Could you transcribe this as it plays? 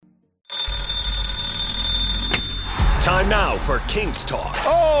Time now for Kings Talk.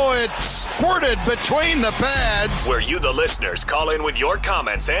 Oh, it squirted between the pads. Where you, the listeners, call in with your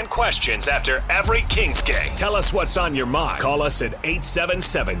comments and questions after every Kings game. Tell us what's on your mind. Call us at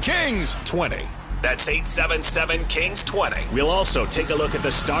 877-KINGS-20. That's 877-KINGS-20. We'll also take a look at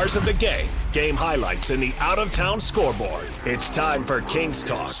the stars of the game highlights, and the out-of-town scoreboard. It's time for Kings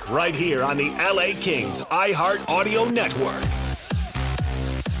Talk, right here on the LA Kings iHeart Audio Network.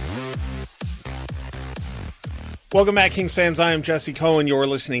 Welcome back, Kings fans. I am Jesse Cohen. You're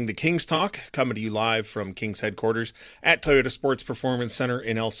listening to Kings Talk, coming to you live from Kings headquarters at Toyota Sports Performance Center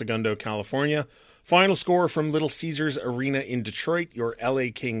in El Segundo, California. Final score from Little Caesars Arena in Detroit, your LA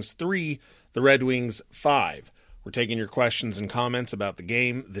Kings 3, the Red Wings 5. We're taking your questions and comments about the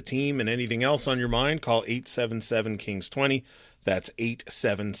game, the team, and anything else on your mind. Call 877-KINGS-20. That's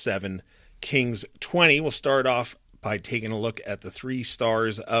 877-KINGS-20. We'll start off by taking a look at the 3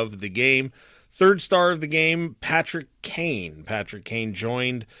 stars of the game. Third star of the game, Patrick Kane. Patrick Kane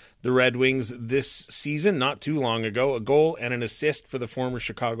joined the Red Wings this season, not too long ago. A goal and an assist for the former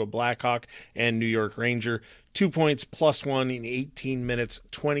Chicago Blackhawk and New York Ranger. 2 points plus 1 in 18 minutes,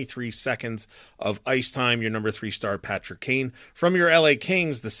 23 seconds of ice time. Your number 3 star, Patrick Kane. From your LA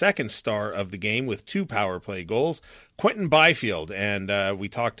Kings, the second star of the game with 2 power play goals, Quentin Byfield. And we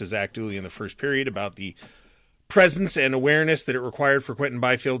talked to Zach Dooley in the first period about the presence and awareness that it required for Quentin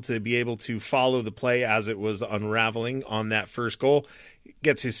Byfield to be able to follow the play as it was unraveling on that first goal.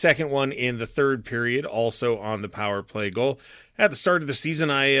 Gets his second one in the third period, also on the power play goal. At the start of the season,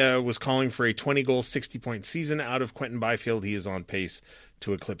 I was calling for a 20-goal, 60-point season out of Quentin Byfield. He is on pace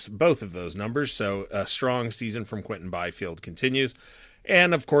to eclipse both of those numbers, so a strong season from Quentin Byfield continues.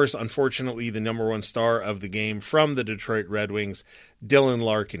 And, of course, unfortunately, the number 1 star of the game from the Detroit Red Wings, Dylan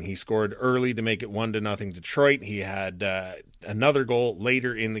Larkin. He scored early to make it 1-0 Detroit. He had another goal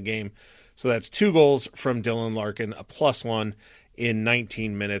later in the game. So that's 2 goals from Dylan Larkin, a +1 in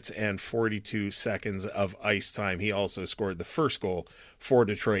 19 minutes and 42 seconds of ice time. He also scored the first goal for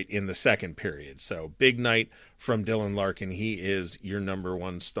Detroit in the second period. So big night from Dylan Larkin. He is your number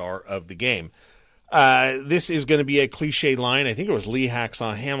 1 star of the game. This is going to be a cliche line. I think it was Lee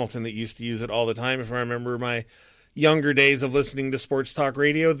Hacksaw Hamilton that used to use it all the time, if I remember my younger days of listening to sports talk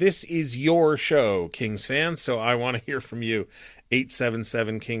radio. This is your show, Kings fans, so I want to hear from you.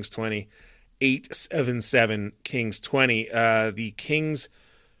 877-KINGS-20, 877-KINGS-20. The Kings'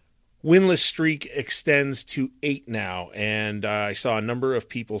 winless streak extends to 8 now, and I saw a number of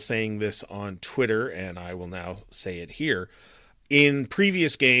people saying this on Twitter, and I will now say it here. In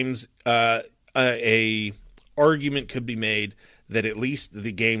previous games, a argument could be made that at least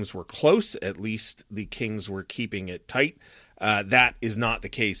the games were close, at least the Kings were keeping it tight. That is not the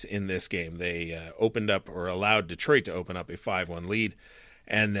case in this game. They opened up, or allowed Detroit to open up, a 5-1 lead,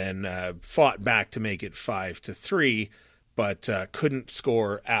 and then fought back to make it 5-3, but couldn't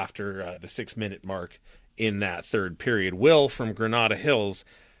score after the 6-minute mark in that third period. Will from Granada Hills,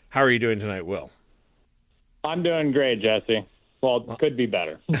 how are you doing tonight, Will? I'm doing great, Jesse. Well, it could be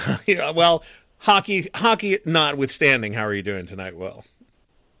better. Yeah, well, hockey notwithstanding, how are you doing tonight, Will?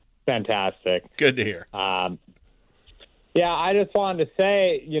 Fantastic. Good to hear. Yeah, I just wanted to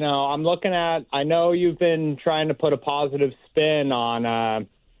say, I'm looking at, I know you've been trying to put a positive spin on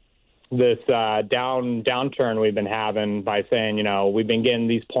this downturn we've been having by saying, we've been getting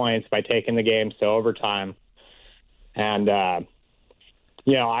these points by taking the games to overtime. And, I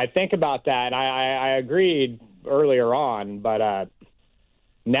think about that. I agreed earlier on, but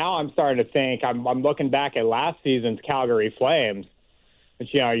now I'm starting to think, I'm looking back at last season's Calgary Flames,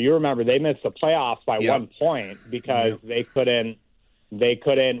 which, you remember they missed the playoffs by 1 point because they couldn't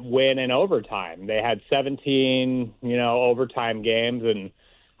win in overtime. They had 17, overtime games, and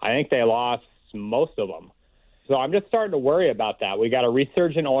I think they lost most of them. So I'm just starting to worry about that. We got a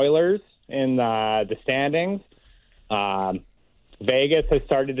resurgent Oilers in the standings. Vegas has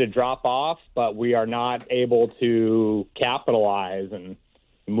started to drop off, but we are not able to capitalize and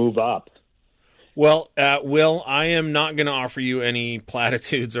move up. Well, Will, I am not going to offer you any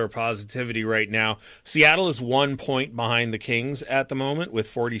platitudes or positivity right now. Seattle is 1 point behind the Kings at the moment with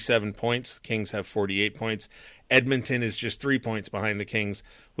 47 points. The Kings have 48 points. Edmonton is just 3 points behind the Kings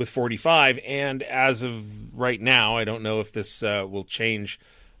with 45. And as of right now, I don't know if this will change,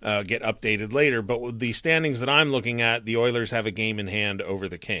 get updated later, but with the standings that I'm looking at, the Oilers have a game in hand over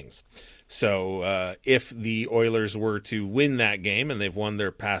the Kings. So if the Oilers were to win that game, and they've won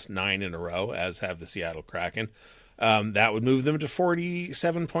their past 9 in a row, as have the Seattle Kraken, that would move them to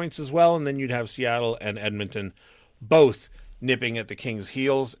 47 points as well, and then you'd have Seattle and Edmonton both nipping at the Kings'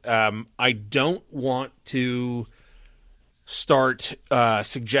 heels. I don't want to start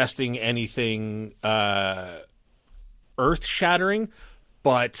suggesting anything earth-shattering,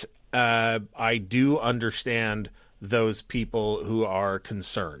 but I do understand those people who are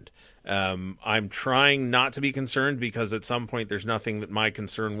concerned. I'm trying not to be concerned because at some point there's nothing that my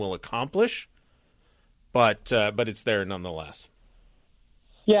concern will accomplish, but it's there nonetheless.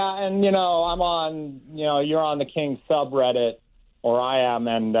 Yeah, and, I'm on, you're on the Kings subreddit, or I am,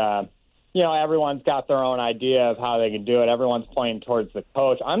 and, everyone's got their own idea of how they can do it. Everyone's pointing towards the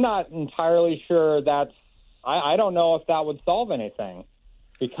coach. I'm not entirely sure I don't know if that would solve anything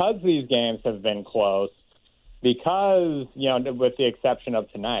because these games have been close, because, with the exception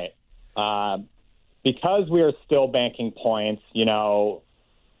of tonight, because we are still banking points,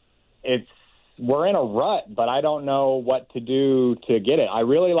 we're in a rut, but I don't know what to do to get it. I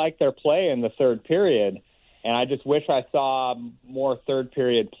really like their play in the third period, and I just wish I saw more third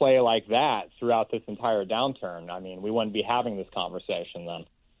period play like that throughout this entire downturn. I mean, we wouldn't be having this conversation then.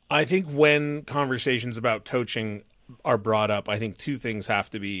 I think when conversations about coaching are brought up, I think two things have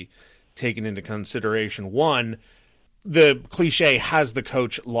to be taken into consideration. One, the cliche, has the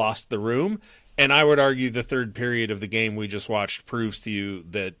coach lost the room? And I would argue the third period of the game we just watched proves to you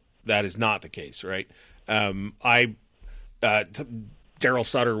that that is not the case, right? Daryl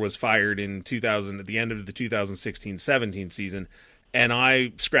Sutter was fired in 2000 at the end of the 2016-17 season, and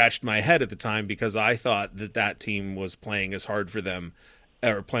I scratched my head at the time because I thought that team was playing as hard for them,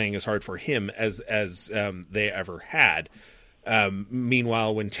 or playing as hard for him as they ever had.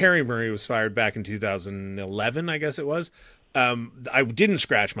 Meanwhile, when Terry Murray was fired back in 2011, I guess it was, I didn't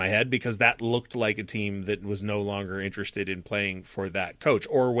scratch my head because that looked like a team that was no longer interested in playing for that coach.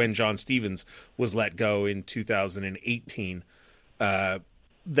 Or when John Stevens was let go in 2018,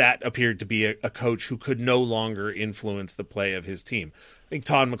 that appeared to be a coach who could no longer influence the play of his team. I think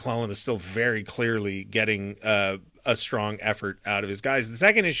Todd McClellan is still very clearly getting a strong effort out of his guys. The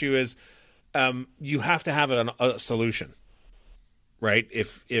second issue is you have to have a solution. Right?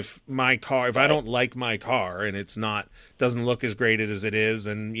 If I don't like my car and doesn't look as great as it is,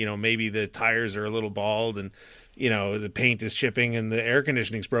 and, maybe the tires are a little bald and, the paint is chipping and the air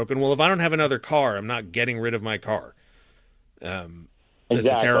conditioning's broken. Well, if I don't have another car, I'm not getting rid of my car. That's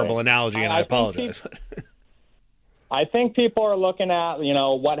a terrible analogy, and I apologize. I think people are looking at,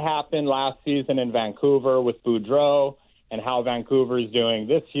 what happened last season in Vancouver with Boudreau and how Vancouver is doing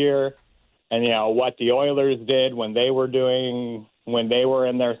this year, and, what the Oilers did when they were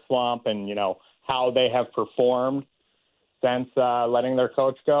in their slump, and, how they have performed since letting their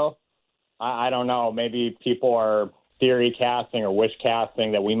coach go. I don't know. Maybe people are theory casting or wish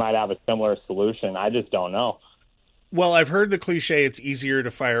casting that we might have a similar solution. I just don't know. Well, I've heard the cliche, it's easier to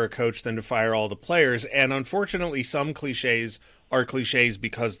fire a coach than to fire all the players. And unfortunately, some cliches are cliches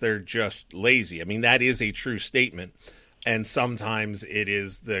because they're just lazy. I mean, that is a true statement. And sometimes it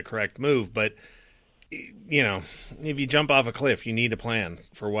is the correct move. But if you jump off a cliff, you need a plan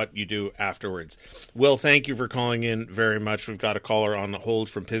for what you do afterwards. Will, thank you for calling in very much. We've got a caller on hold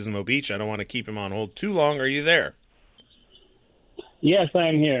from Pismo Beach. I don't want to keep him on hold too long. Are you there? Yes, I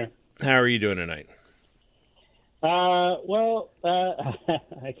am here. How are you doing tonight? I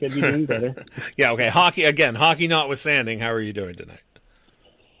could be doing better. Yeah, okay. Hockey notwithstanding, how are you doing tonight?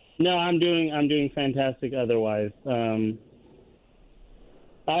 No, I'm doing fantastic otherwise. I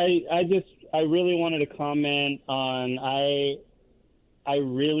really wanted to comment on I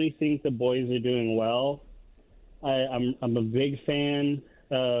really think the boys are doing well. I'm a big fan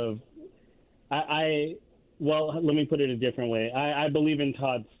of let me put it a different way. I believe in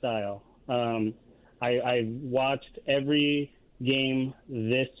Todd's style. I've watched every game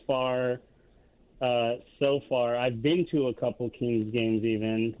this far. So far, I've been to a couple Kings games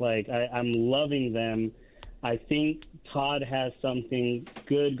even. I'm loving them. I think Todd has something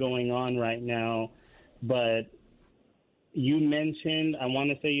good going on right now, but you mentioned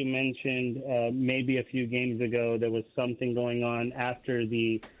maybe a few games ago there was something going on after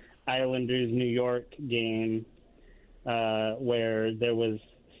the Islanders-New York game where there was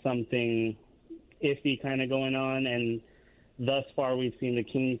something iffy kind of going on, and thus far we've seen the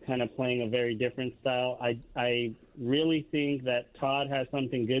Kings kind of playing a very different style. I really think that Todd has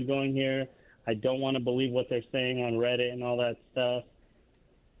something good going here. I don't want to believe what they're saying on Reddit and all that stuff.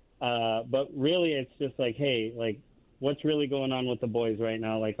 But really, it's just what's really going on with the boys right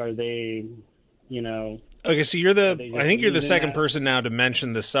now? Are they, Okay, so I think you're the second person now to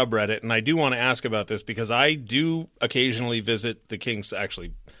mention the subreddit, and I do want to ask about this because I do occasionally visit the Kings,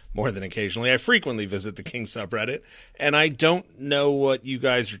 actually more than occasionally. I frequently visit the Kings subreddit, and I don't know what you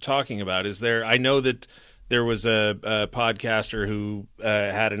guys are talking about. I know that there was a podcaster who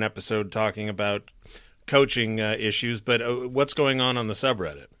had an episode talking about coaching issues, but what's going on the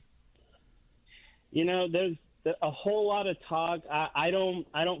subreddit? a whole lot of talk. I don't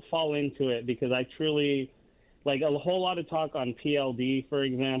fall into it because I truly like a whole lot of talk on PLD, for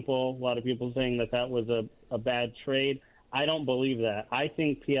example. A lot of people saying that was a bad trade. I don't believe that. I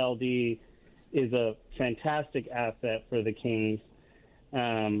think PLD is a fantastic asset for the Kings.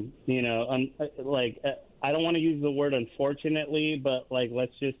 I don't want to use the word unfortunately, but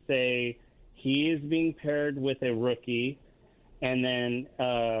let's just say he is being paired with a rookie, and then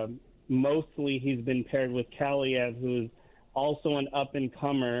mostly he's been paired with Kaliev, who's also an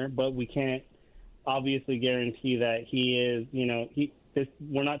up-and-comer, but we can't obviously guarantee that he is,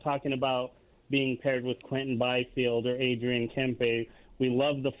 we're not talking about being paired with Quentin Byfield or Adrian Kempe. We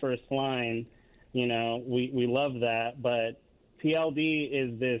love the first line, we love that, but PLD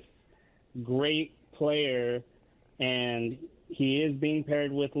is this great player, and he is being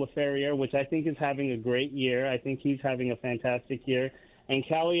paired with Laferriere, which I think is having a great year. I think he's having a fantastic year. And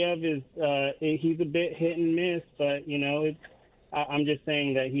Kaliev is he's a bit hit and miss, but I'm just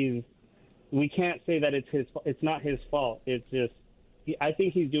saying that we can't say that it's not his fault. It's just I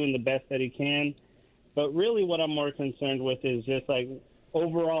think he's doing the best that he can. But really, what I'm more concerned with is just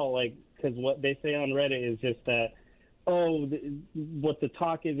overall, because what they say on Reddit is just that what the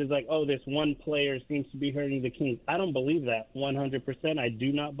talk is this one player seems to be hurting the Kings. I don't believe that 100%. I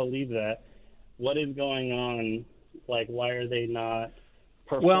do not believe that. What is going on? Why are they not?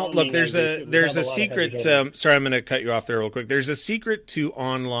 Well, look, there's a secret. Sorry, I'm going to cut you off there real quick. There's a secret to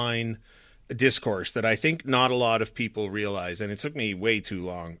online discourse that I think not a lot of people realize, and it took me way too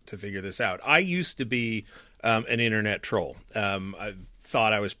long to figure this out. I used to be an internet troll. I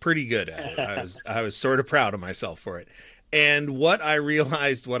thought I was pretty good at it. I was sort of proud of myself for it. And what I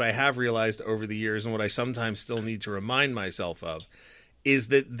have realized over the years, and what I sometimes still need to remind myself of, is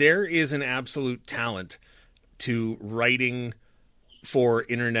that there is an absolute talent to writing for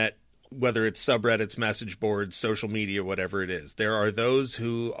internet, whether it's subreddits, message boards, social media, whatever it is. There are those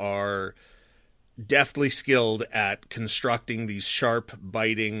who are deftly skilled at constructing these sharp,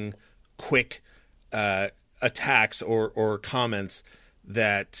 biting, quick attacks or comments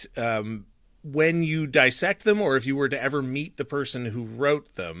that when you dissect them, or if you were to ever meet the person who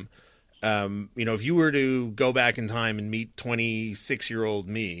wrote them, if you were to go back in time and meet 26-year-old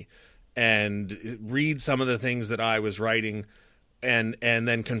me and read some of the things that I was writing and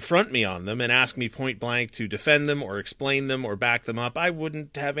then confront me on them and ask me point blank to defend them or explain them or back them up, I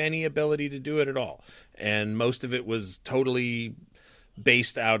wouldn't have any ability to do it at all. And most of it was totally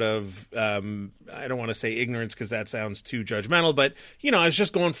based out of, I don't want to say ignorance because that sounds too judgmental, but, I was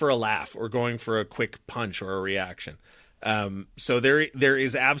just going for a laugh or going for a quick punch or a reaction. So there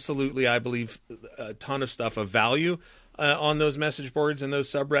is absolutely, I believe, a ton of stuff of value on those message boards and those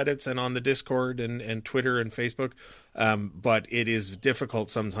subreddits and on the Discord and Twitter and Facebook. But it is difficult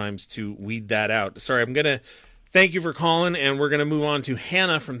sometimes to weed that out. Sorry, I'm going to thank you for calling, and we're going to move on to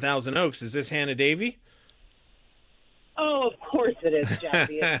Hannah from Thousand Oaks. Is this Hannah Davey? Oh, of course it is,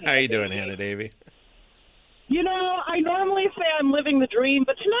 Jesse. How you doing, Hannah Davey? I normally say I'm living the dream,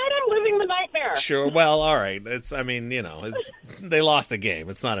 but tonight I'm living the nightmare. Sure. Well, all right. They lost the game.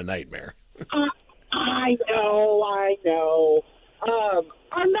 It's not a nightmare. I know.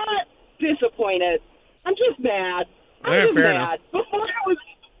 I'm not disappointed. I'm just mad. I'm just fair mad. enough. Before I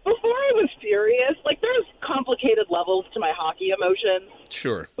was furious. There's complicated levels to my hockey emotions.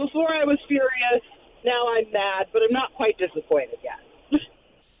 Sure. Before I was furious. Now I'm mad, but I'm not quite disappointed yet.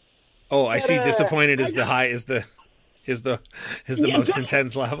 Oh, I see. Disappointed is the high is the most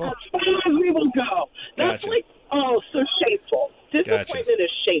intense level. As far as we will go. That's Gotcha. so shameful. Disappointment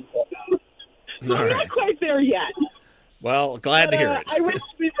is shameful. So I'm not quite there yet. Well, glad to hear it. I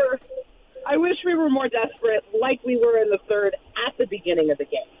wish we were more desperate, like we were in the third at the beginning of the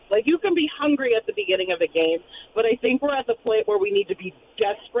game. You can be hungry at the beginning of the game, but I think we're at the point where we need to be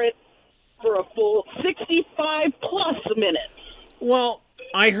desperate for a full 65-plus minutes. Well,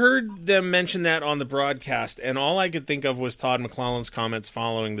 I heard them mention that on the broadcast, and all I could think of was Todd McClellan's comments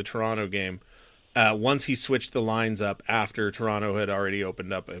following the Toronto game, once he switched the lines up after Toronto had already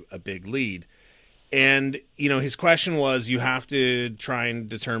opened up a big lead. And, his question was, you have to try and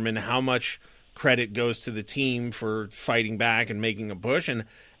determine how much credit goes to the team for fighting back and making a push, and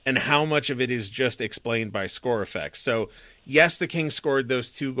how much of it is just explained by score effects. So, yes, the Kings scored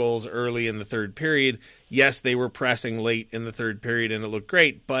those 2 goals early in the third period. Yes, they were pressing late in the third period, and it looked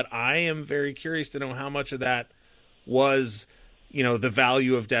great. But I am very curious to know how much of that was, the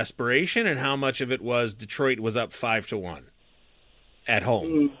value of desperation, and how much of it was Detroit was up 5-1 at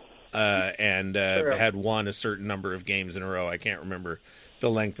home. And had won a certain number of games in a row. I can't remember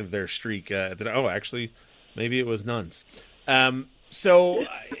the length of their streak. Actually, maybe it was nuns. So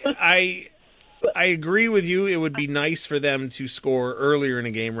I agree with you. It would be nice for them to score earlier in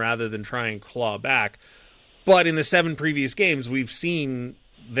a game rather than try and claw back. But in the 7 previous games, we've seen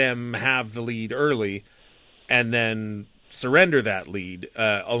them have the lead early and then surrender that lead,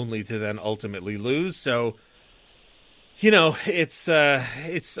 only to then ultimately lose. So, it's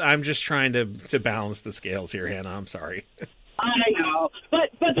I'm just trying to balance the scales here, Hannah. I'm sorry. I know. But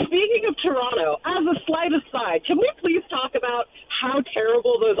speaking of Toronto, as a slight aside, can we please talk about how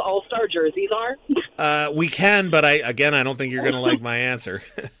terrible those All-Star jerseys are? We can, but I don't think you're going to like my answer.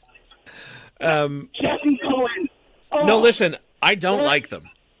 Jesse Cohen. Oh. No, listen, I don't like them.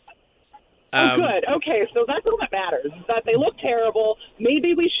 Good. Okay, so that's all that matters, is that they look terrible.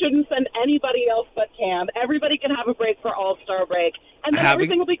 Maybe we shouldn't send anybody else but Cam. Everybody can have a break for All-Star break, and then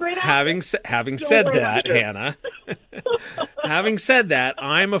everything will be great after. Having said that, Hannah, having said that,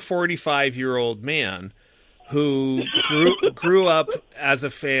 I'm a 45-year-old man who grew up as a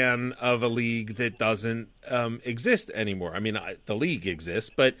fan of a league that doesn't exist anymore. I mean, the league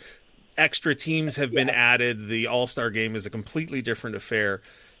exists, but extra teams have been added. The All-Star game is a completely different affair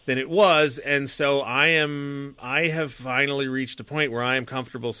than it was, and so I have finally reached a point where I am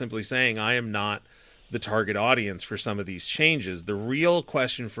comfortable simply saying I am not the target audience for some of these changes. The real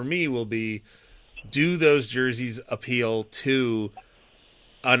question for me will be, do those jerseys appeal to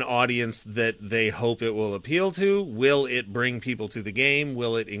an audience that they hope it will appeal to? Will it bring people to the game?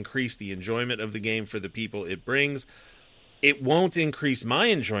 Will it increase the enjoyment of the game for the people it brings? It won't increase my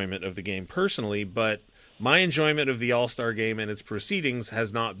enjoyment of the game personally, but my enjoyment of the All-Star game and its proceedings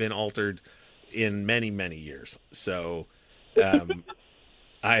has not been altered in many, many years. So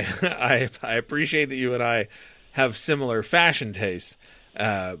I appreciate that you and I have similar fashion tastes,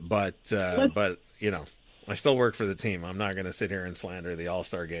 but I still work for the team. I'm not going to sit here and slander the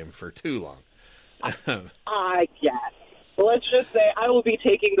All-Star game for too long. I guess. Well, let's just say I will be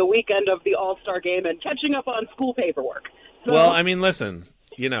taking the weekend of the All-Star game and catching up on school paperwork. So, well, I mean, listen,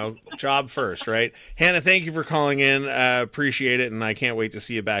 job first, right? Hannah, thank you for calling in. Appreciate it, and I can't wait to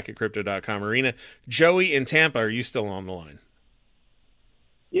see you back at Crypto.com Arena. Joey in Tampa, are you still on the line?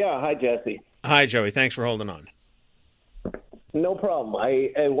 Yeah, hi, Jesse. Hi, Joey. Thanks for holding on. No problem.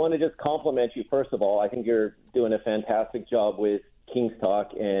 I want to just compliment you, first of all. I think you're doing a fantastic job with Kings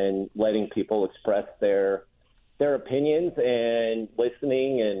Talk and letting people express their opinions and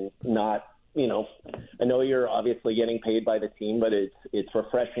listening and not, I know you're obviously getting paid by the team, but it's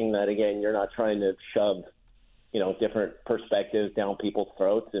refreshing that, again, you're not trying to shove, different perspectives down people's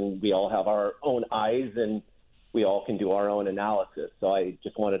throats, and we all have our own eyes and we all can do our own analysis. So I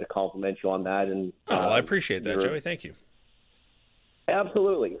just wanted to compliment you on that. And I appreciate that, Joey. Thank you.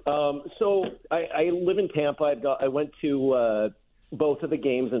 Absolutely. So I live in Tampa. I went to both of the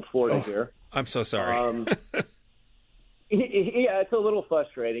games in Florida here. I'm so sorry. Yeah, it's a little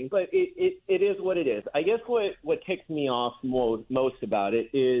frustrating, but it is what it is. I guess what ticks me off most about it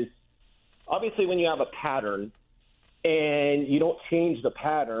is, obviously, when you have a pattern and you don't change the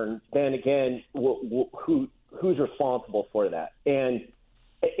pattern, then again, who's responsible for that? And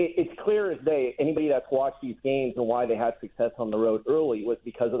it's clear as day, anybody that's watched these games and why they had success on the road early was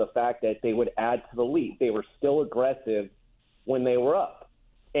because of the fact that they would add to the lead. They were still aggressive when they were up.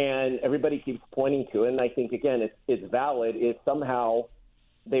 And everybody keeps pointing to it, and I think, again, it's valid, is somehow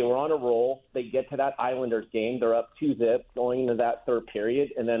they were on a roll. They get to that Islanders game. They're up 2-0 going into that third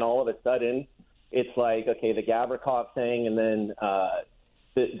period, and then all of a sudden it's like, okay, the Gavrikov thing, and then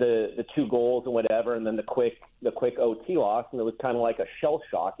the 2 goals and whatever, and then the quick OT loss, and it was kind of like a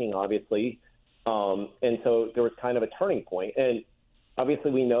shell-shocking, obviously. And so there was kind of a turning point. And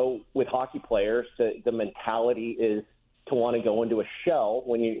obviously we know with hockey players the mentality is to want to go into a shell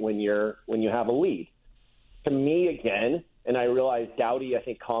when you have a lead. To me, again, and I realized Dowdy, I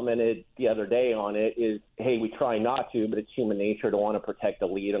think, commented the other day on it, is, hey, we try not to, but it's human nature to want to protect the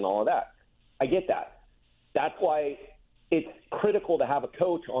lead and all of that. I get that. That's why it's critical to have a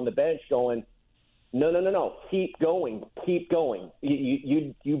coach on the bench going, no, keep going.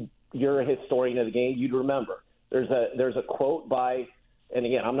 You're a historian of the game. You'd remember. There's a quote by, and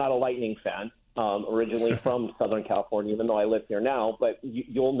again, I'm not a Lightning fan, originally from Southern California, even though I live here now, but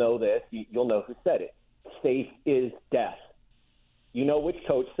you'll know this. You'll know who said it. Safe is death. You know which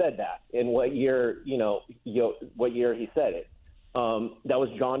coach said that and what year, what year he said it. That was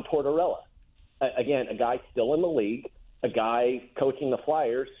John Tortorella. Again, a guy still in the league, a guy coaching the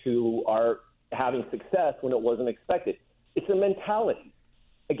Flyers who are having success when it wasn't expected. It's a mentality.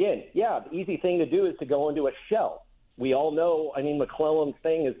 Again, yeah, the easy thing to do is to go into a shell. We all know, McClellan's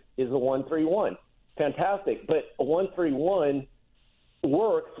thing is a 1-3-1. Fantastic. But a 1-3-1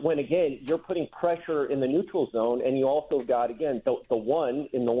 works when, again, you're putting pressure in the neutral zone, and you also got, again, the one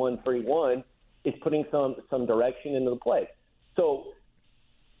in the 1-3-1 is putting some direction into the play. So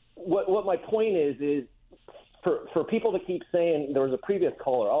what my point is for people to keep saying, there was a previous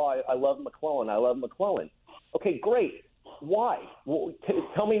caller, I love McClellan. Okay, great. Why? Well,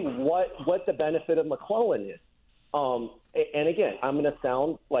 tell me what the benefit of McClellan is. And again, I'm going to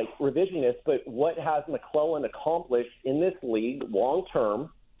sound like revisionist, but what has McClellan accomplished in this league long term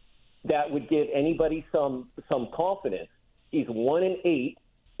that would give anybody some confidence? He's 1-8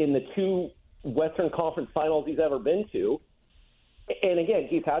 in the 2 Western Conference Finals he's ever been to. And again,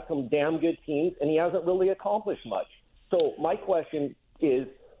 he's had some damn good teams, and he hasn't really accomplished much. So my question is,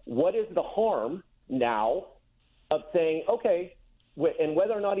 what is the harm now of saying, okay, and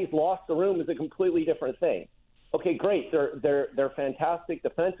whether or not he's lost the room is a completely different thing. Okay, great. They're fantastic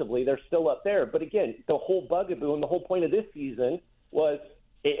defensively. They're still up there. But again, the whole bugaboo and the whole point of this season was,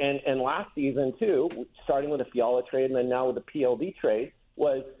 and last season too, starting with the Fiala trade and then now with the PLD trade,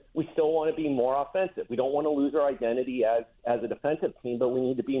 was we still want to be more offensive. We don't want to lose our identity as a defensive team, but we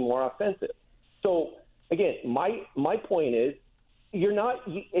need to be more offensive. So again, my point is, you're not.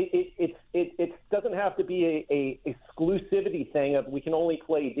 It doesn't have to be a exclusivity thing of we can only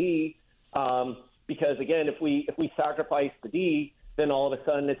play D. Because again, if we sacrifice the D, then all of a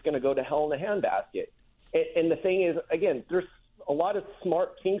sudden it's going to go to hell in a handbasket. And the thing is, again, there's a lot of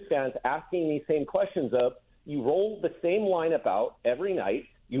smart Kings fans asking these same questions of, you roll the same lineup out every night.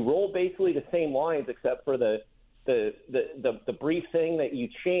 You roll basically the same lines except for the brief thing that you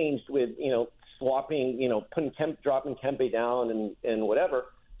changed with, swapping, dropping Kempe down and whatever.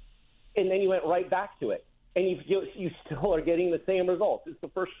 And then you went right back to it. And you still are getting the same results. It's the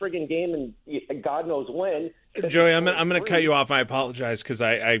first friggin' game, and God knows when. Joey, I'm going to cut you off. I apologize because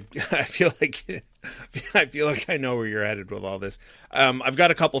I feel like I know where you're headed with all this. I've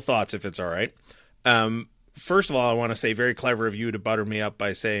got a couple thoughts, if it's all right. First of all, I want to say very clever of you to butter me up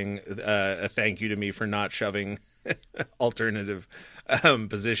by saying a thank you to me for not shoving alternative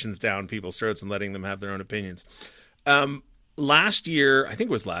positions down people's throats and letting them have their own opinions. Last year, I think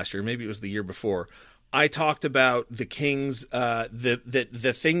it was last year, maybe it was the year before, I talked about the Kings.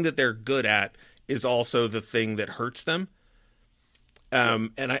 The thing that they're good at is also the thing that hurts them.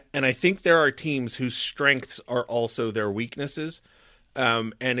 And I think there are teams whose strengths are also their weaknesses.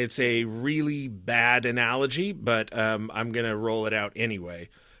 And it's a really bad analogy, but I'm going to roll it out anyway.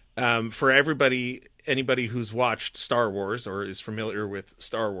 For anybody who's watched Star Wars or is familiar with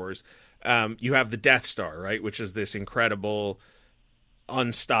Star Wars, you have the Death Star, right? Which is this incredible,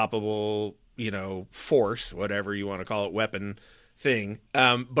 unstoppable, force, whatever you want to call it, weapon thing.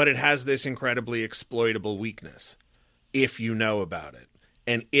 But it has this incredibly exploitable weakness if you know about it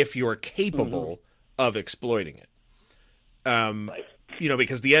and if you're capable of exploiting it. Right.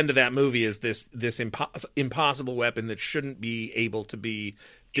 Because the end of that movie is this impossible weapon that shouldn't be able to be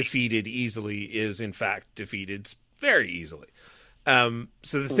defeated easily is in fact defeated very easily.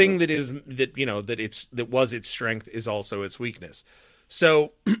 So the thing that was its strength is also its weakness.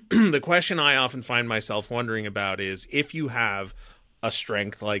 So the question I often find myself wondering about is, if you have a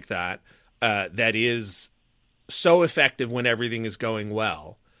strength like that, that is so effective when everything is going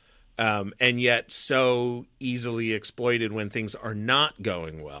well, and yet so easily exploited when things are not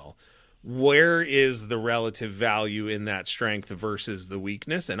going well, where is the relative value in that strength versus the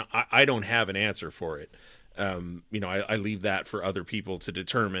weakness? And I don't have an answer for it. I leave that for other people to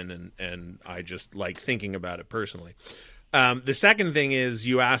determine, and I just like thinking about it personally. The second thing is,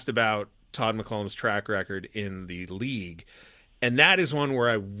 you asked about Todd McClellan's track record in the league, and that is one where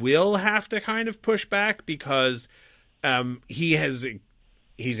I will have to kind of push back because he's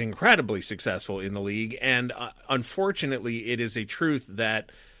incredibly successful in the league, and unfortunately it is a truth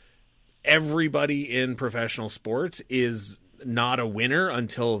that everybody in professional sports is not a winner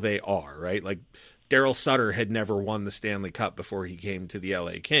until they are, right? Like Darryl Sutter had never won the Stanley Cup before he came to the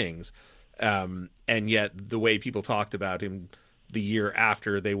LA Kings. And yet the way people talked about him the year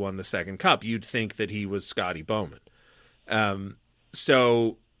after they won the second cup, you'd think that he was Scotty Bowman.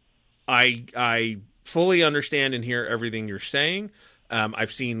 So I fully understand and hear everything you're saying.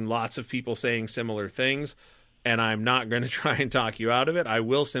 I've seen lots of people saying similar things, and I'm not going to try and talk you out of it. I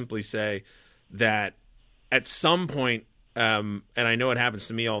will simply say that at some point, and I know it happens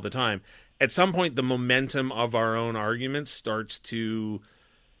to me all the time, at some point the momentum of our own arguments starts to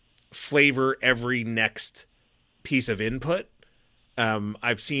flavor every next piece of input.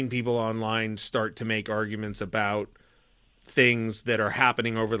 I've seen people online start to make arguments about things that are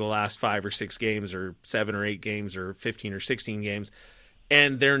happening over the last 5 or 6 games or 7 or 8 games or 15 or 16 games,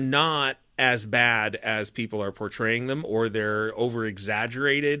 and they're not as bad as people are portraying them, or they're over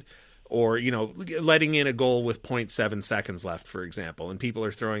exaggerated, or, letting in a goal with 0.7 seconds left, for example, and people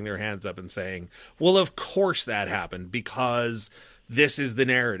are throwing their hands up and saying, well, of course that happened because this is the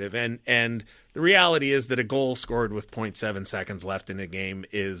narrative. And the reality is that a goal scored with 0.7 seconds left in a game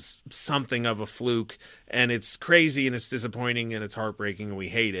is something of a fluke, and it's crazy and it's disappointing and it's heartbreaking and we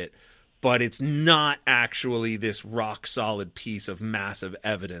hate it, but it's not actually this rock solid piece of massive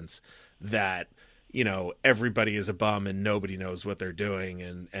evidence that everybody is a bum and nobody knows what they're doing,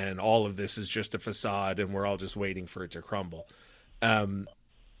 and all of this is just a facade and we're all just waiting for it to crumble.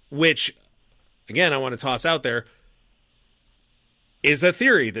 Which, again, I want to toss out there, is a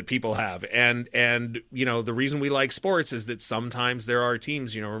theory that people have. And the reason we like sports is that sometimes there are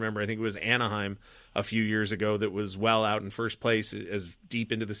teams, remember, I think it was Anaheim a few years ago that was well out in first place as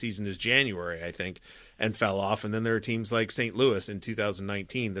deep into the season as January, I think, and fell off. And then there are teams like St. Louis in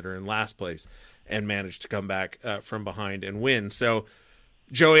 2019 that are in last place and managed to come back from behind and win. So,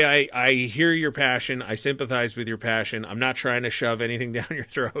 Joey, I hear your passion. I sympathize with your passion. I'm not trying to shove anything down your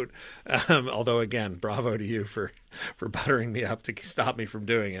throat. Although, again, bravo to you for buttering me up to stop me from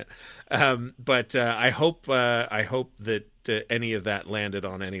doing it. But I hope that any of that landed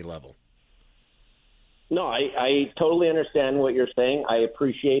on any level. No, I totally understand what you're saying. I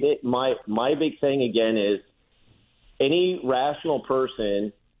appreciate it. My big thing, again, is any rational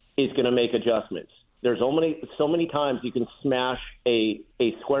person is going to make adjustments. There's so many times you can smash a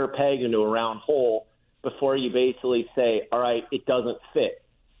square peg into a round hole before you basically say, all right, it doesn't fit.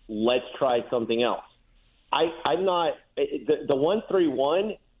 Let's try something else. I'm not – the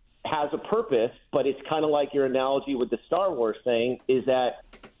 1-3-1 has a purpose, but it's kind of like your analogy with the Star Wars thing is that,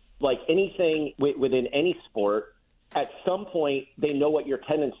 like anything within any sport, at some point they know what your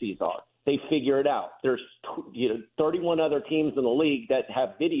tendencies are. They figure it out. There's 31 other teams in the league that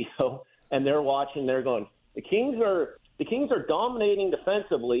have video, and they're watching. They're going, the Kings are dominating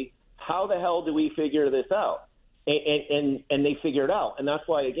defensively. How the hell do we figure this out? And they figure it out. And that's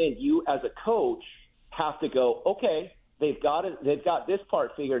why, again, you as a coach have to go, okay, they've got this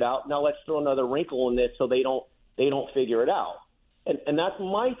part figured out. Now let's throw another wrinkle in this so they don't figure it out. And that's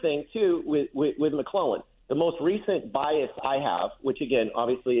my thing too with McClellan. The most recent bias I have, which again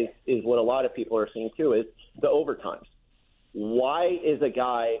obviously is what a lot of people are seeing too, is the overtimes. Why is a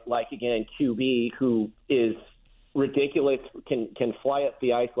guy like, again, QB, who is ridiculous, can fly up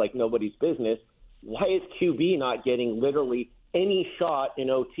the ice like nobody's business, why is QB not getting literally any shot in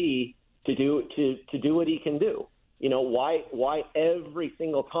OT to do what he can do? Why every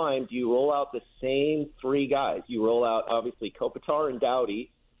single time do you roll out the same three guys? You roll out, obviously, Kopitar and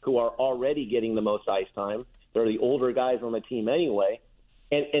Doughty, who are already getting the most ice time. They're the older guys on the team anyway.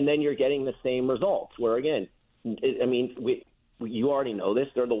 And then you're getting the same results where, again, you already know this.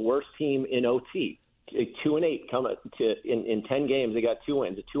 They're the worst team in OT. 2-8 in 10 games. They got 2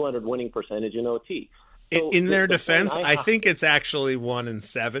 wins, a 200 winning percentage in OT. So in their defense, I think it's actually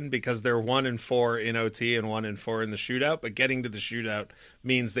 1-7 because they're 1-4 in OT and 1-4 in the shootout. But getting to the shootout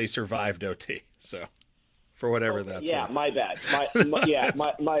means they survived OT. So for whatever that's yeah, worth. my bad. My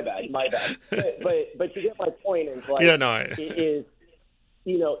bad. But you get my point. Is like,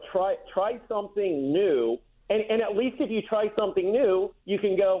 try something new. And at least if you try something new, you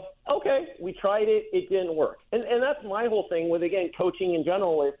can go, okay, we tried it, it didn't work. And that's my whole thing with, again, coaching in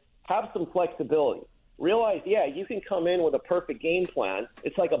general is have some flexibility. Realize, you can come in with a perfect game plan.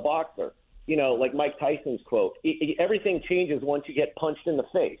 It's like a boxer, like Mike Tyson's quote. Everything changes once you get punched in the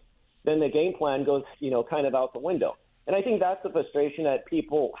face. Then the game plan goes, kind of out the window. And I think that's the frustration that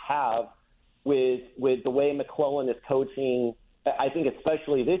people have with the way McClellan is coaching. I think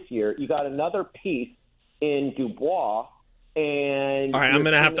especially this year, you got another piece in Dubois, and all right, I'm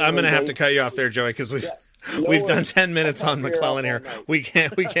gonna have to cut you off there, Joey, because we've done 10 minutes on McClellan here. We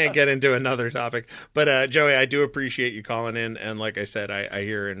can't get into another topic. But Joey, I do appreciate you calling in, and like I said, I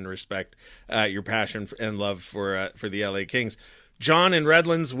hear and respect your passion and love for the LA Kings. John in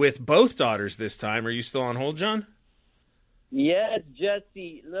Redlands with both daughters this time. Are you still on hold, John? Yes,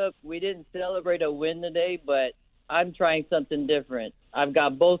 Jesse. Look, we didn't celebrate a win today, but I'm trying something different. I've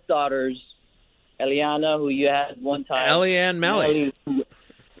got both daughters. Eliana, who you had one time. Ellie and Melly.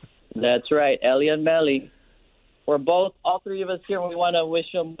 That's right, Ellie and Melly. We're both, all three of us here, and we want to wish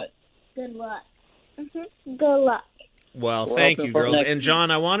them good luck. Mm-hmm. Good luck. Well, thank you, girls. And John,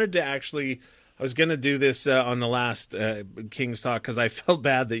 I wanted to I was going to do this on the last Kings Talk because I felt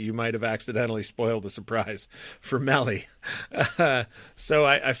bad that you might have accidentally spoiled a surprise for Melly. So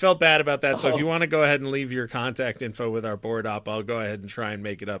I felt bad about that. So if you want to go ahead and leave your contact info with our board op, I'll go ahead and try and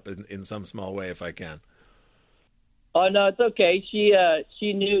make it up in some small way if I can. Oh, no, it's okay.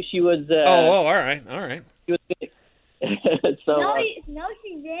 She knew she was... all right. She was good. So, no,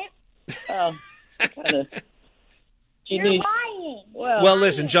 she didn't. Well, kind of. You're lying. Well,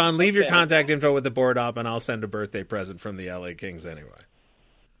 listen, John, leave your contact info with the board op, and I'll send a birthday present from the LA Kings anyway.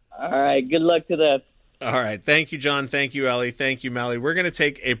 All right. Good luck to them. All right. Thank you, John. Thank you, Ellie. Thank you, Melly. We're going to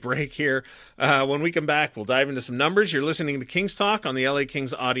take a break here. When we come back, we'll dive into some numbers. You're listening to Kings Talk on the LA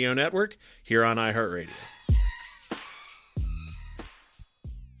Kings Audio Network here on iHeartRadio.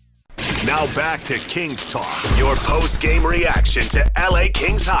 Now back to Kings Talk, your post-game reaction to LA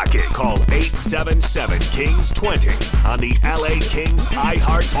Kings hockey. Call 877-KINGS-20 on the LA Kings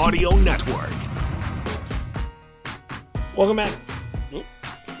iHeart Audio Network. Welcome back.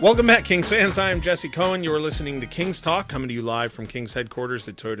 Welcome back, Kings fans. I am Jesse Cohen. You are listening to Kings Talk, coming to you live from Kings headquarters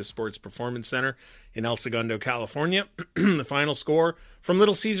at Toyota Sports Performance Center in El Segundo, California. The final score from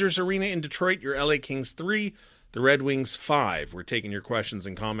Little Caesars Arena in Detroit, your LA Kings 3, the Red Wings 5. We're taking your questions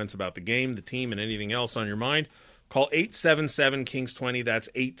and comments about the game, the team, and anything else on your mind. Call 877-KINGS-20. That's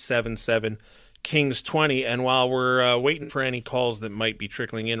 877-KINGS-20. And while we're waiting for any calls that might be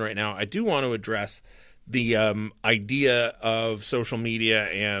trickling in right now, I do want to address the idea of social media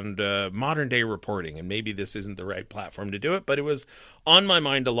and modern-day reporting. And maybe this isn't the right platform to do it, but it was on my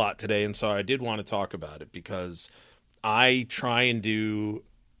mind a lot today, and so I did want to talk about it because I try and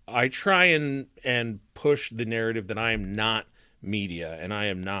push the narrative that I am not media and I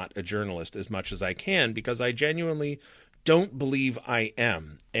am not a journalist as much as I can, because I genuinely don't believe I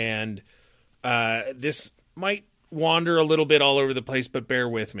am. And this might wander a little bit all over the place, but bear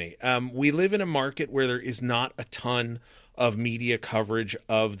with me. We live in a market where there is not a ton of media coverage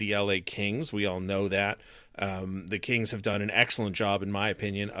of the LA Kings. We all know that. The Kings have done an excellent job, in my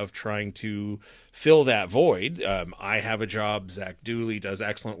opinion, of trying to fill that void. I have a job. Zach Dooley does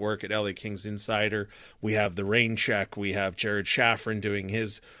excellent work at LA Kings Insider. We have the Rain Check. We have Jared Shaffrin doing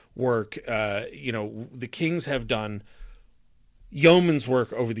his work. The Kings have done yeoman's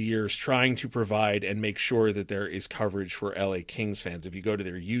work over the years trying to provide and make sure that there is coverage for LA Kings fans. If you go to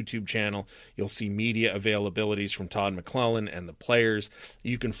their YouTube channel, you'll see media availabilities from Todd McClellan and the players.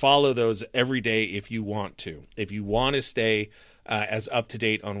 You can follow those every day if you want to. If you want to stay as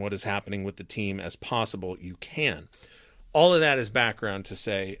up-to-date on what is happening with the team as possible, you can. All of that is background to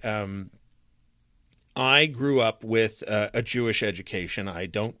say, I grew up with a Jewish education. I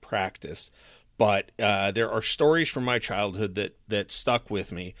don't practice, but there are stories from my childhood that stuck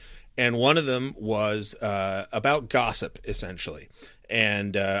with me, and one of them was about gossip, essentially.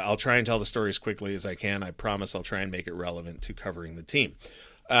 And I'll try and tell the story as quickly as I can. I promise I'll try and make it relevant to covering the team.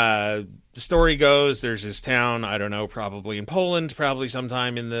 The story goes, there's this town, I don't know, probably in Poland, probably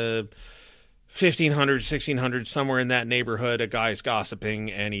sometime in the 1500s, 1600s, somewhere in that neighborhood. A guy's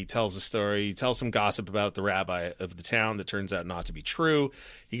gossiping, and he tells a story. He tells some gossip about the rabbi of the town that turns out not to be true.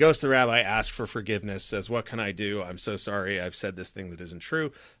 He goes to the rabbi, asks for forgiveness, says, "What can I do? I'm so sorry. I've said this thing that isn't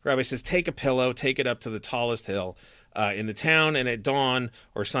true." The rabbi says, "Take a pillow, take it up to the tallest hill in the town, and at dawn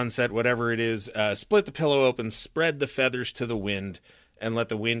or sunset, whatever it is, split the pillow open, spread the feathers to the wind, and let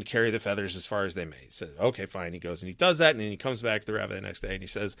the wind carry the feathers as far as they may." He says, "Okay, fine." He goes and he does that, and then he comes back to the rabbi the next day, and he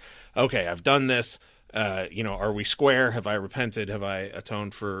says, "Okay, I've done this. Are we square? Have I repented? Have I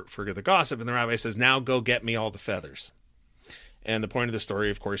atoned for the gossip?" And the rabbi says, "Now go get me all the feathers." And the point of the story,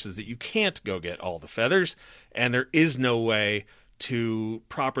 of course, is that you can't go get all the feathers, and there is no way to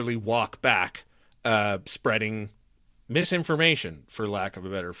properly walk back spreading misinformation, for lack of a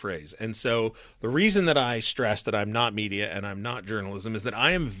better phrase. And so the reason that I stress that I'm not media and I'm not journalism is that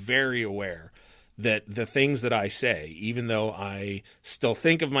I am very aware that the things that I say, even though I still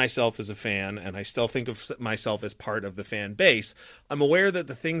think of myself as a fan and I still think of myself as part of the fan base, I'm aware that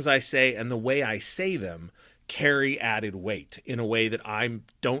the things I say and the way I say them carry added weight in a way that I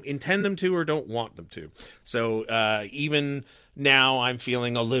don't intend them to or don't want them to. So even now I'm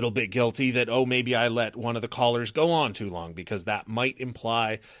feeling a little bit guilty that, maybe I let one of the callers go on too long, because that might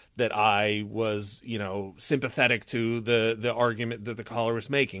imply that I was, sympathetic to the argument that the caller was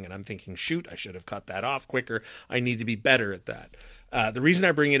making. And I'm thinking, shoot, I should have cut that off quicker. I need to be better at that. The reason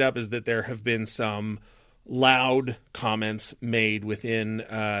I bring it up is that there have been some loud comments made within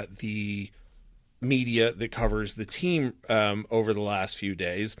the media that covers the team over the last few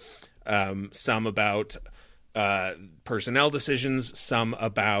days. Some about personnel decisions, some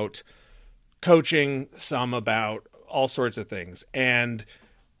about coaching, some about all sorts of things. And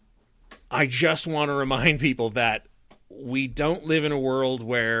I just want to remind people that we don't live in a world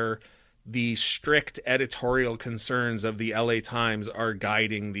where the strict editorial concerns of the LA Times are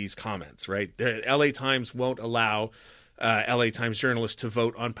guiding these comments, right? The LA Times won't allow LA Times journalists to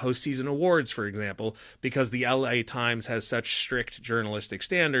vote on postseason awards, for example, because the LA Times has such strict journalistic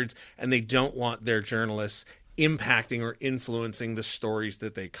standards, and they don't want their journalists impacting or influencing the stories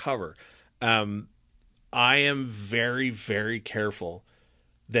that they cover. I am very, very careful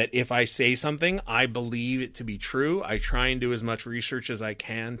that if I say something, I believe it to be true. I try and do as much research as I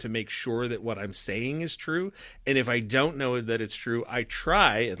can to make sure that what I'm saying is true. And if I don't know that it's true, I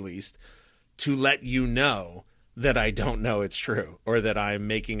try at least to let you know that I don't know it's true, or that I'm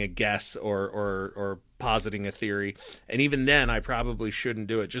making a guess or positing a theory. And even then, I probably shouldn't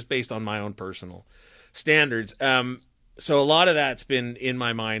do it just based on my own personal standards. So a lot of that's been in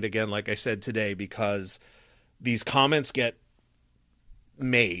my mind, again, like I said today, because these comments get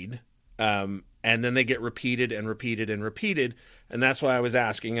made, and then they get repeated and repeated and repeated. And that's why I was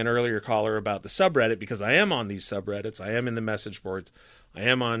asking an earlier caller about the subreddit, because I am on these subreddits. I am in the message boards. I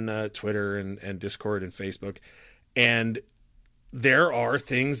am on Twitter and Discord and Facebook. And there are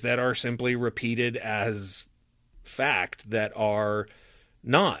things that are simply repeated as fact that are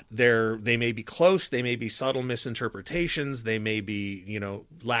not. They may be close. They may be subtle misinterpretations. They may be,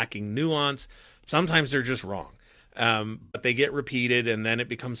 lacking nuance. Sometimes they're just wrong. But they get repeated, and then it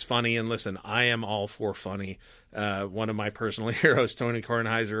becomes funny. And listen, I am all for funny. One of my personal heroes, Tony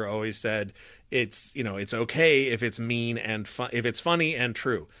Kornheiser, always said, it's okay if it's mean and if it's funny and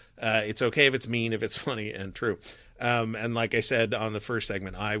true. It's okay if it's mean, if it's funny and true. And like I said on the first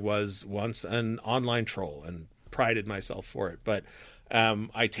segment, I was once an online troll and prided myself for it. But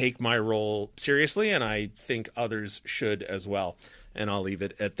I take my role seriously, and I think others should as well. And I'll leave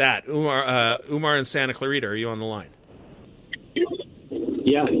it at that. Umar in Santa Clarita, are you on the line?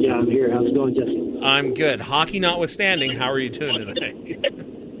 Yeah, I'm here. How's it going, Jesse? I'm good. Hockey notwithstanding, how are you doing today?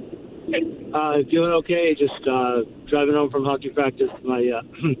 Doing okay. Just driving home from hockey practice. My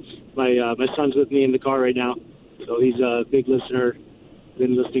son's with me in the car right now, so he's a big listener.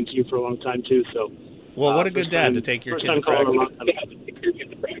 Been listening to you for a long time too. So, well, what a good dad to take your kid to practice.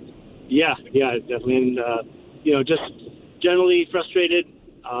 Yeah, definitely, and just generally frustrated.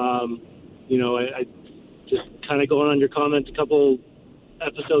 I just kind of going on your comment a couple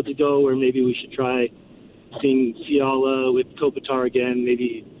episodes ago, where maybe we should try seeing Fiala with Kopitar again,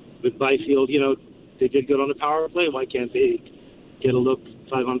 maybe with Byfield. They did good on the power play. Why can't they get a look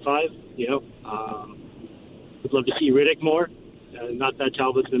 5-on-5? Would love to see Riddick more. Not that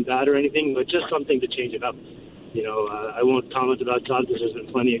Talbot's been bad or anything, but just something to change it up. I won't comment about Todd because there's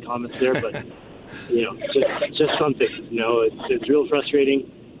been plenty of comments there, but just something. It's real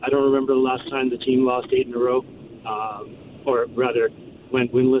frustrating. I don't remember the last time the team lost 8 in a row, or rather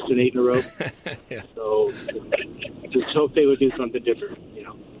went winless in 8 in a row. Yeah. So just hope they would do something different.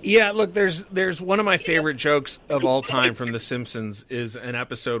 Yeah, look, there's one of my favorite jokes of all time from The Simpsons is an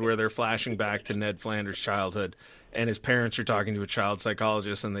episode where they're flashing back to Ned Flanders' childhood, and his parents are talking to a child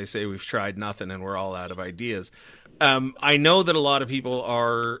psychologist, and they say, "We've tried nothing, and we're all out of ideas." I know that a lot of people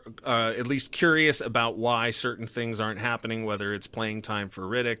are at least curious about why certain things aren't happening, whether it's playing time for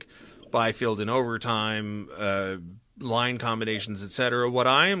Riddick, Byfield in overtime, line combinations, etc. What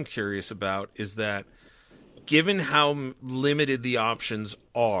I am curious about is that given how limited the options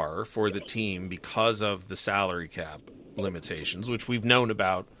are for the team because of the salary cap limitations, which we've known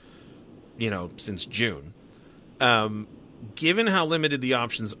about, since June, given how limited the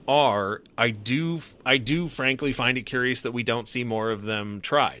options are, I do frankly find it curious that we don't see more of them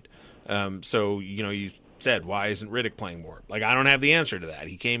tried. So, you said, why isn't Riddick playing more? Like, I don't have the answer to that.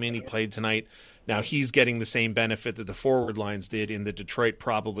 He came in, he played tonight. Now he's getting the same benefit that the forward lines did in that Detroit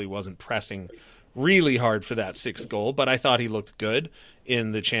probably wasn't pressing really hard for that 6th goal, but I thought he looked good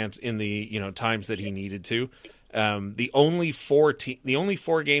in the times that he needed to. The only 4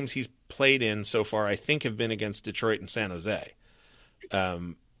 games he's played in so far, I think, have been against Detroit and San Jose,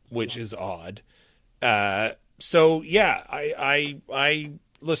 which is odd. So yeah, I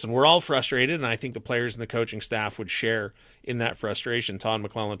listen, we're all frustrated, and I think the players and the coaching staff would share in that frustration. Todd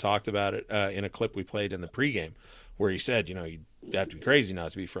McClellan talked about it in a clip we played in the pregame, where he said, you'd have to be crazy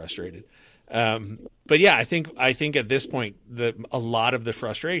not to be frustrated. But yeah, I think at this point, a lot of the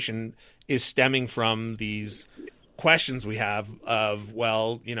frustration is stemming from these questions we have of,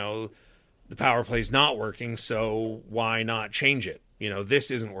 the power play's not working, so why not change it? This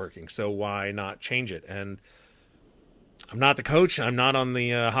isn't working, so why not change it? And I'm not the coach. I'm not on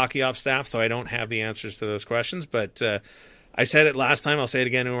the hockey ops staff, so I don't have the answers to those questions. But I said it last time. I'll say it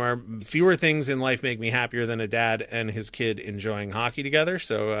again. Fewer things in life make me happier than a dad and his kid enjoying hockey together.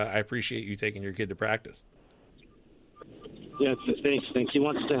 So I appreciate you taking your kid to practice. Yeah, thanks. He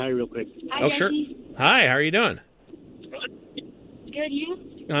wants to say hi real quick. Hi, Sure. Jesse. Hi, how are you doing? Good, you?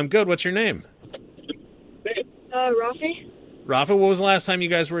 I'm good. What's your name? Rafi. Rafa, what was the last time you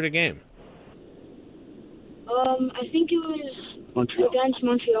guys were at a game? I think it was Montreal. against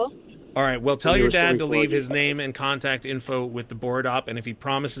Montreal. All right, well, tell your dad to leave his name and contact info with the board op, and if he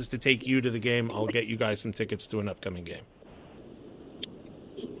promises to take you to the game, I'll get you guys some tickets to an upcoming game.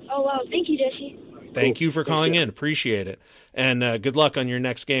 Oh, wow. Thank you, Jesse. Thank you for calling in. Appreciate it. And good luck on your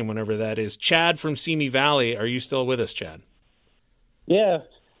next game, whenever that is. Chad from Simi Valley, are you still with us, Chad? Yeah.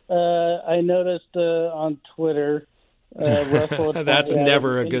 I noticed on Twitter, Russell... That's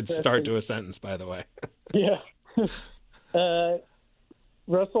never a good start to a sentence, by the way. Yeah.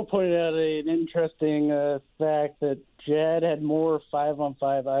 Russell pointed out an interesting fact that Jad had more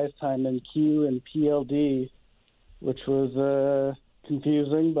 5-on-5 ice time than Q and PLD, which was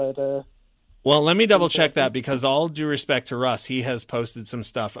confusing, but... Well, let me double-check that, because all due respect to Russ, he has posted some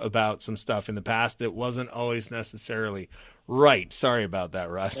stuff about some stuff in the past that wasn't always necessarily right. Sorry about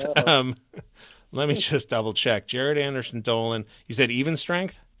that, Russ. Let me just double-check. Jared Anderson Dolan, you said even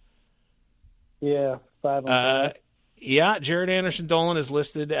strength? Yeah, 5-on-5. Yeah, Jared Anderson Dolan is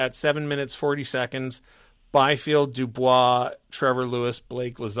listed at 7 minutes, 40 seconds. Byfield, Dubois, Trevor Lewis,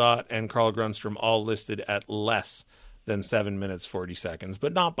 Blake Lizotte, and Carl Grundstrom all listed at less than 7 minutes, 40 seconds,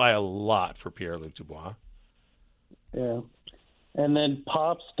 but not by a lot for Pierre-Luc Dubois. Yeah. And then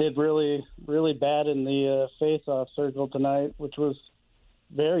Pops did really, really bad in the face-off circle tonight, which was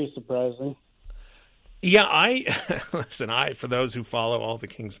very surprising. Yeah, for those who follow all the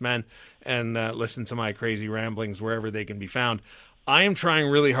King's men and listen to my crazy ramblings wherever they can be found, I am trying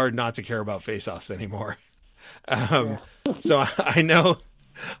really hard not to care about face-offs anymore. So I know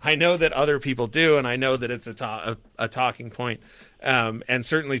that other people do, and I know that it's a talking point. And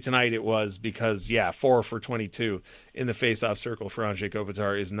certainly tonight it was, because 4 for 22 in the face-off circle for Andrei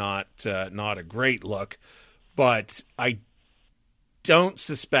Kopitar is not a great look, but I don't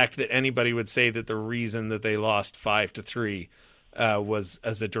suspect that anybody would say that the reason that they lost 5-3 was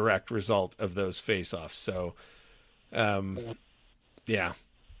as a direct result of those face-offs. So, yeah.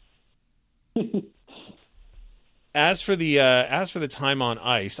 As for the time on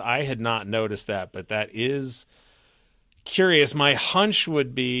ice, I had not noticed that, but that is curious. My hunch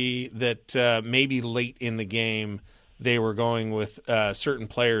would be that maybe late in the game they were going with certain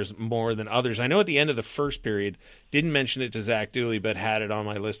players more than others. I know at the end of the first period, didn't mention it to Zach Dooley, but had it on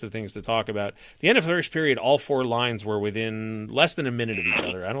my list of things to talk about. At the end of the first period, all 4 lines were within less than a minute of each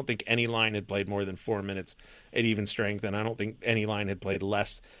other. I don't think any line had played more than 4 minutes at even strength, and I don't think any line had played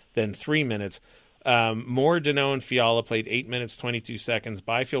less than 3 minutes. Moore, Deneau, and Fiala played 8 minutes, 22 seconds.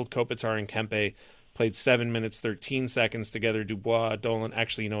 Byfield, Kopitar, and Kempe played 7 minutes, 13 seconds together. Dubois, Dolan.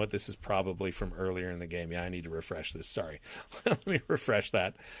 Actually, you know what? This is probably from earlier in the game. Yeah, I need to refresh this. Sorry. Let me refresh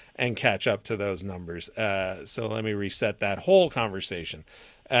that and catch up to those numbers. So let me reset that whole conversation.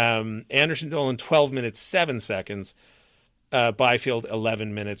 Anderson Dolan, 12 minutes, 7 seconds. Byfield,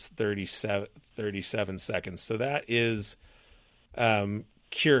 11 minutes, 37 seconds. So that is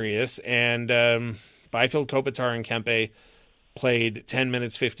curious. And Byfield, Kopitar, and Kempe played 10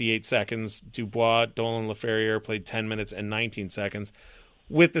 minutes, 58 seconds. Dubois, Dolan, Laferriere played 10 minutes and 19 seconds.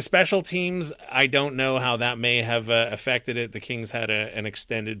 With the special teams, I don't know how that may have affected it. The Kings had an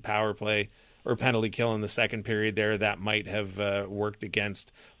extended power play or penalty kill in the second period there. That might have worked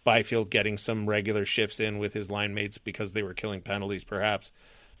against Byfield getting some regular shifts in with his line mates because they were killing penalties, perhaps.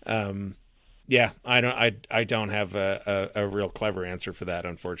 Yeah, I don't have a real clever answer for that,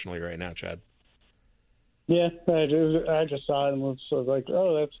 unfortunately, right now, Chad. Yeah, I just saw it and was like,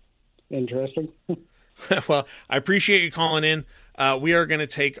 oh, that's interesting. Well, I appreciate you calling in. We are going to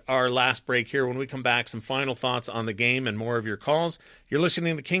take our last break here. When we come back, some final thoughts on the game and more of your calls. You're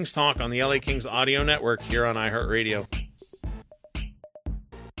listening to Kings Talk on the LA Kings Audio Network here on iHeartRadio.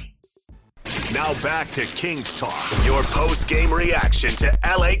 Now back to Kings Talk, your post-game reaction to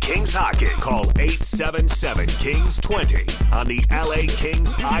LA Kings hockey. Call 877-KINGS-20 on the LA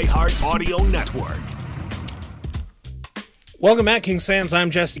Kings iHeart Audio Network. Welcome back, Kings fans.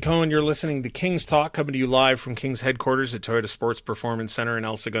 I'm Jesse Cohen. You're listening to Kings Talk, coming to you live from Kings headquarters at Toyota Sports Performance Center in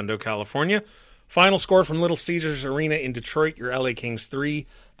El Segundo, California. Final score from Little Caesars Arena in Detroit, your LA Kings 3,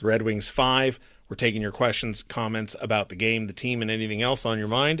 the Red Wings 5. We're taking your questions, comments about the game, the team, and anything else on your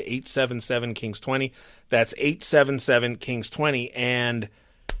mind. 877-KINGS-20. That's 877-KINGS-20. And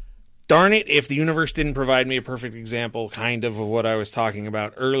darn it, if the universe didn't provide me a perfect example kind of what I was talking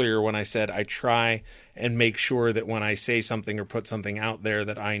about earlier when I said I try and make sure that when I say something or put something out there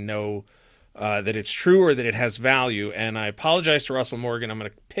that I know that it's true or that it has value. And I apologize to Russell Morgan. I'm going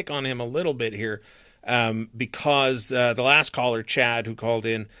to pick on him a little bit here because the last caller, Chad, who called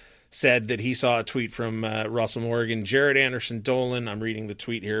in, said that he saw a tweet from Russell Morgan. Jared Anderson Dolan, I'm reading the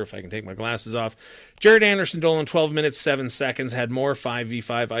tweet here if I can take my glasses off. Jared Anderson-Dolan, 12 minutes, 7 seconds, had more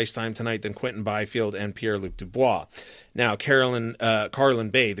 5v5 ice time tonight than Quentin Byfield and Pierre-Luc Dubois. Now, Carlin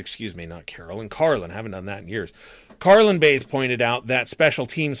Bathe, haven't done that in years. Carlin Bathe pointed out that special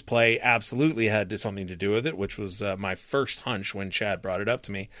teams play absolutely had something to do with it, which was my first hunch when Chad brought it up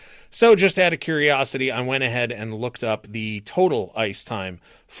to me. So just out of curiosity, I went ahead and looked up the total ice time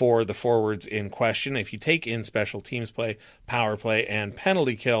for the forwards in question. If you take in special teams play, power play, and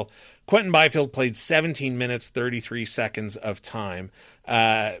penalty kill, Quentin Byfield played 17 minutes, 33 seconds of time.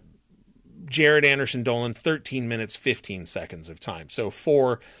 Jared Anderson-Dolan, 13 minutes, 15 seconds of time. So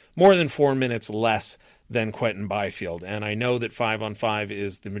more than 4 minutes less than Quentin Byfield. And I know that 5-on-5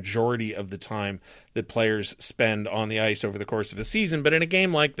 is the majority of the time that players spend on the ice over the course of a season. But in a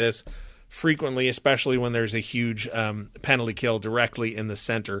game like this, frequently, especially when there's a huge penalty kill directly in the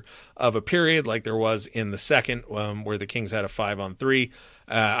center of a period, like there was in the second, where the Kings had a 5-on-3,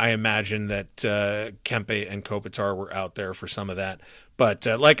 I imagine that Kempe and Kopitar were out there for some of that. But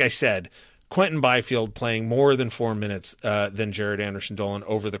like I said, Quentin Byfield playing more than 4 minutes than Jared Anderson-Dolan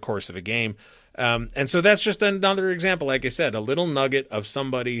over the course of a game. And so that's just another example, like I said, a little nugget of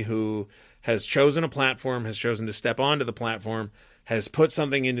somebody who has chosen a platform, has chosen to step onto the platform, has put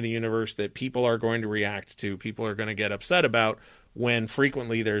something into the universe that people are going to react to, people are going to get upset about, when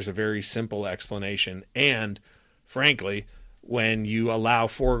frequently there's a very simple explanation. And frankly, when you allow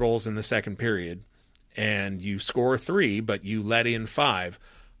 4 goals in the second period and you score 3, but you let in 5,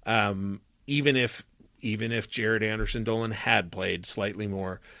 even if Jared Anderson-Dolan had played slightly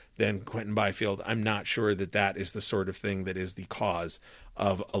more than Quentin Byfield, I'm not sure that is the sort of thing that is the cause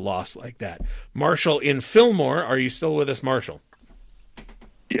of a loss like that. Marshall in Fillmore, are you still with us, Marshall?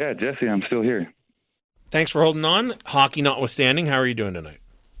 Yeah, Jesse, I'm still here. Thanks for holding on. Hockey notwithstanding, how are you doing tonight?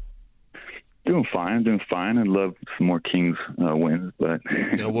 Doing fine. I'd love some more Kings wins, but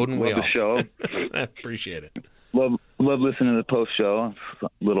wouldn't we love the show. I appreciate it. Love listening to the post show. A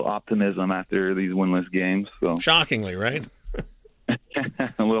little optimism after these winless games. So shockingly, right?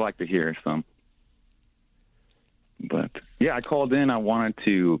 I would like to hear some. But yeah, I called in. I wanted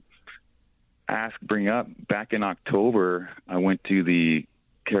to bring up, back in October, I went to the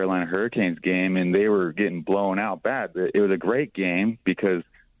Carolina Hurricanes game, and they were getting blown out bad. It was a great game because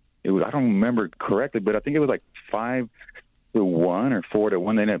I don't remember correctly, but I think it was like 5-1 or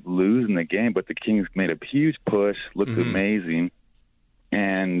 4-1. They ended up losing the game, but the Kings made a huge push, looked amazing,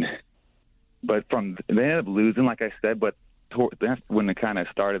 but they ended up losing, like I said. But that's when it kind of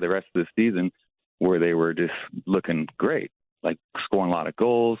started the rest of the season, where they were just looking great, like scoring a lot of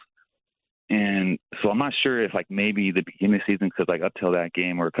goals. And so I'm not sure if, like, maybe the beginning of the season, because like up till that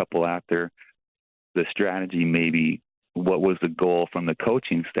game or a couple after, the strategy, maybe what was the goal from the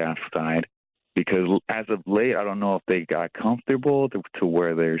coaching staff side, because as of late, I don't know if they got comfortable to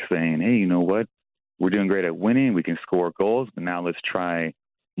where they're saying, hey, you know what, we're doing great at winning, we can score goals, but now let's try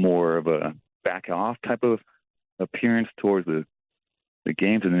more of a back off type of appearance towards the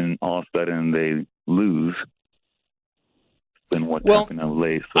games, and then all of a sudden they lose. Then what happened of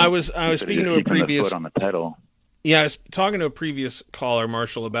late? So I was speaking to a previous foot on the pedal. Yeah, I was talking to a previous caller,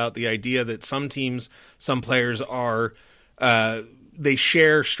 Marshall, about the idea that some teams, some players are they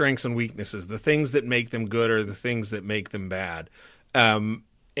share strengths and weaknesses. The things that make them good are the things that make them bad.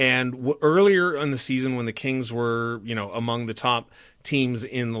 Earlier in the season, when the Kings were, among the top teams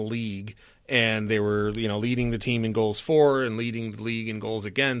in the league, and they were, leading the team in goals for and leading the league in goals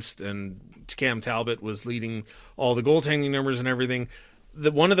against, and Cam Talbot was leading all the goaltending numbers and everything.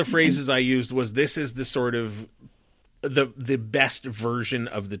 One of the phrases I used was, "This is the sort of the best version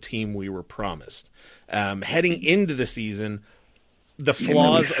of the team we were promised." Heading into the season, the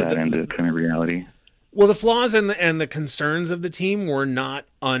flaws into kind of reality. Well, the flaws and the concerns of the team were not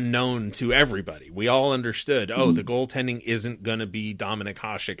unknown to everybody. We all understood, the goaltending isn't going to be Dominik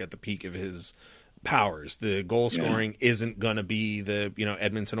Hasek at the peak of his powers. The goal scoring isn't going to be the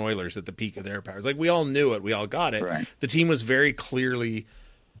Edmonton Oilers at the peak of their powers. Like, we all knew it. We all got it. Right. The team was very clearly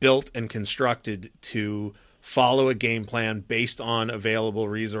built and constructed to follow a game plan based on available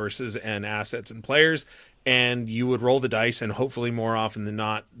resources and assets and players, and you would roll the dice, and hopefully more often than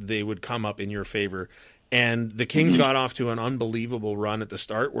not, they would come up in your favor. And the Kings got off to an unbelievable run at the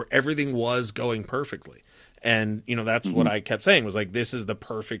start where everything was going perfectly. And, that's what I kept saying, was like, this is the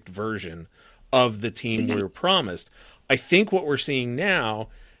perfect version of the team we were promised. I think what we're seeing now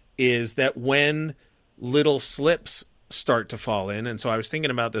is that when little slips start to fall in, and so I was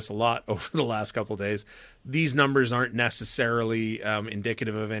thinking about this a lot over the last couple of days, these numbers aren't necessarily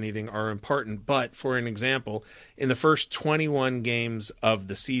indicative of anything or important, but for an example, in the first 21 games of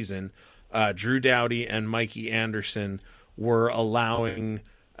the season, Drew Doughty and Mikey Anderson were allowing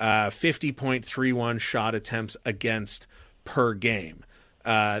 50.31 shot attempts against per game.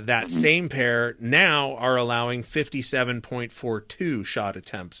 That same pair now are allowing 57.42 shot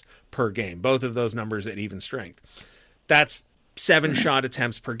attempts per game. Both of those numbers at even strength. That's 7 shot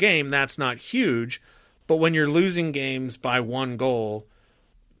attempts per game. That's not huge, but when you're losing games by 1 goal,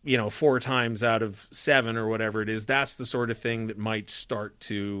 4 times out of 7 or whatever it is, that's the sort of thing that might start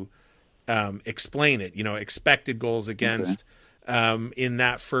to explain it. Expected goals against in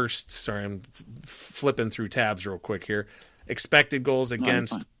that first. Sorry, I'm flipping through tabs real quick here. Expected goals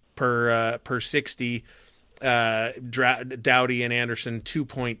against per 60. Doughty and Anderson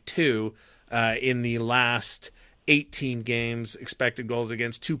 2.2 in the last 18 games. Expected goals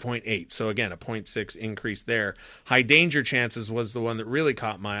against 2.8. So again, a 0.6 increase there. High danger chances was the one that really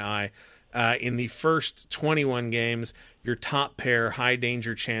caught my eye. In the first 21 games, your top pair high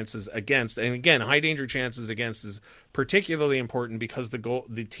danger chances against, and again, high danger chances against is particularly important because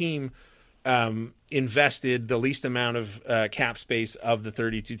the team invested the least amount of cap space of the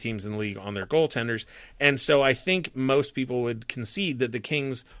 32 teams in the league on their goaltenders. And so I think most people would concede that the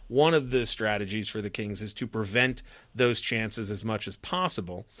Kings, one of the strategies for the Kings is to prevent those chances as much as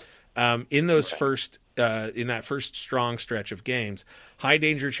possible. In those in that first strong stretch of games, high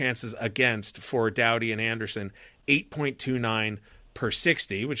danger chances against for Doughty and Anderson, 8.29 per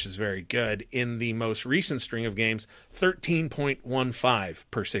 60, which is very good. In the most recent string of games, 13.15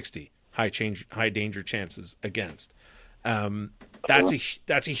 per 60. High danger chances against. That's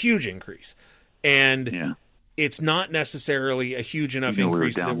a huge increase, and it's not necessarily a huge enough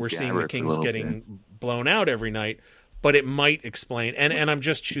increase that we're seeing the Kings getting blown out every night. But it might explain, and I'm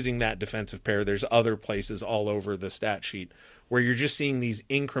just choosing that defensive pair. There's other places all over the stat sheet where you're just seeing these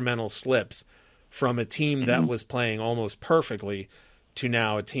incremental slips from a team that was playing almost perfectly to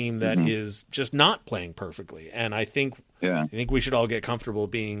now a team that is just not playing perfectly. And I think we should all get comfortable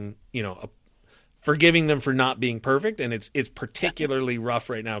being, forgiving them for not being perfect. And it's particularly rough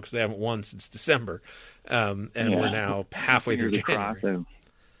right now because they haven't won since December, and we're now halfway through January.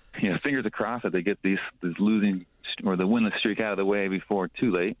 Fingers across that they get these losing or the winless streak out of the way before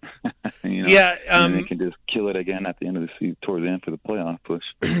too late. And they can just kill it again at the end of the season, towards the end for the playoff push.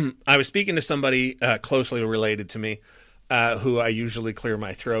 I was speaking to somebody closely related to me, who I usually clear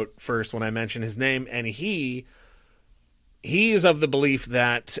my throat first when I mention his name, and he is of the belief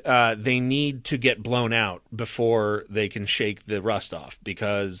that they need to get blown out before they can shake the rust off,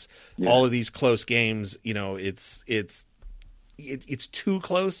 because all of these close games, it's too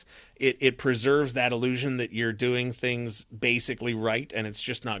close. It preserves that illusion that you're doing things basically right, and it's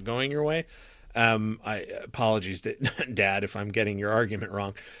just not going your way. Apologies, Dad, if I'm getting your argument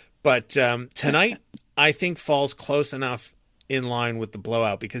wrong. But tonight, I think falls close enough in line with the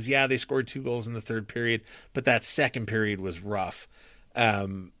blowout because, they scored 2 goals in the third period, but that second period was rough,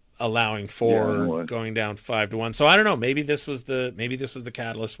 allowing 4, going down 5-1. So I don't know. Maybe this was the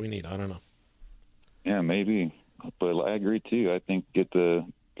catalyst we need. I don't know. Yeah, maybe. But I agree too. I think get the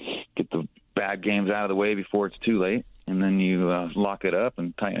bad games out of the way before it's too late, and then you lock it up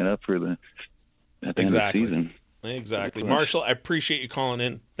and tighten it up for at the end of the season. Exactly. Marshall, I appreciate you calling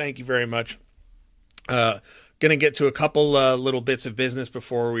in. Thank you very much. Going to get to a couple little bits of business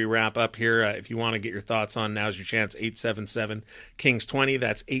before we wrap up here. If you want to get your thoughts on, now's your chance. 877-KINGS-20.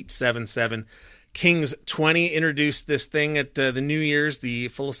 That's 877 Kings 20 introduced this thing at the New Year's, the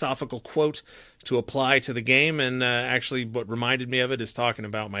philosophical quote to apply to the game. And actually what reminded me of it is talking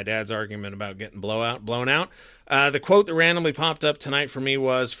about my dad's argument about getting blown out. The quote that randomly popped up tonight for me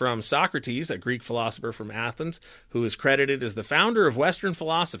was from Socrates, a Greek philosopher from Athens, who is credited as the founder of Western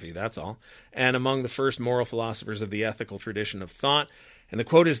philosophy, that's all, and among the first moral philosophers of the ethical tradition of thought. And the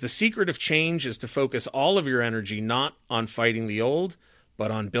quote is, "The secret of change is to focus all of your energy not on fighting the old,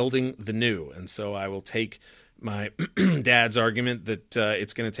 but on building the new." And so I will take my dad's argument that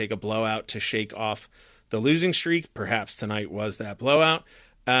it's going to take a blowout to shake off the losing streak. Perhaps tonight was that blowout.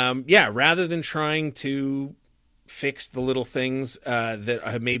 Rather than trying to fix the little things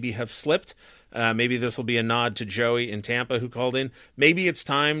that maybe have slipped, maybe this will be a nod to Joey in Tampa who called in. Maybe it's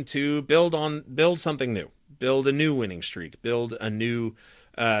time to build something new, build a new winning streak, build a new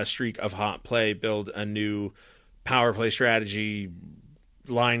streak of hot play, build a new power play strategy,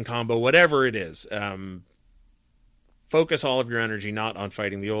 line combo, whatever it is. Focus all of your energy not on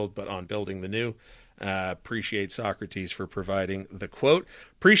fighting the old, but on building the new. Appreciate Socrates for providing the quote.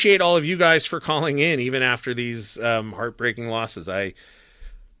 Appreciate all of you guys for calling in, even after these heartbreaking losses. I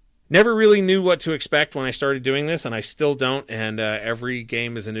never really knew what to expect when I started doing this, and I still don't. And every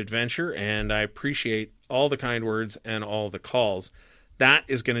game is an adventure, and I appreciate all the kind words and all the calls. That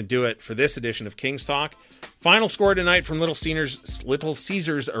is going to do it for this edition of Kings Talk. Final score tonight from Little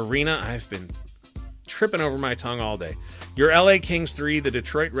Caesars Arena. I've been tripping over my tongue all day. Your LA Kings 3, the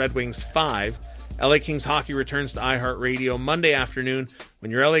Detroit Red Wings 5. LA Kings hockey returns to iHeartRadio Monday afternoon when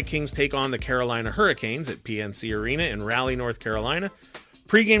your LA Kings take on the Carolina Hurricanes at PNC Arena in Raleigh, North Carolina.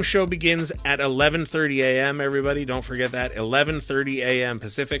 Pre-game show begins at 11:30 a.m., everybody. Don't forget that. 11:30 a.m.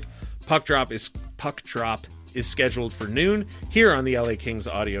 Pacific. Puck drop is scheduled for noon here on the LA Kings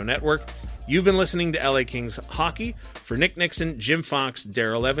audio network. You've been listening to LA Kings hockey. For Nick Nixon, Jim Fox,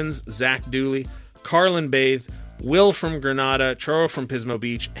 Daryl Evans, Zach Dooley, Carlin Bathe, Will from Granada, Tro from Pismo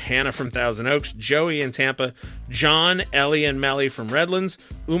Beach, Hannah from Thousand Oaks, Joey in Tampa, John, Ellie, and Melly from Redlands,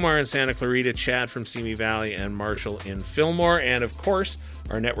 Umar in Santa Clarita, Chad from Simi Valley, and Marshall in Fillmore, and of course,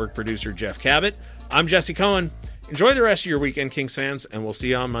 our network producer, Jeff Cabot. I'm Jesse Cohen. Enjoy the rest of your weekend, Kings fans, and we'll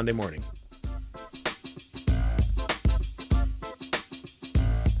see you on Monday morning.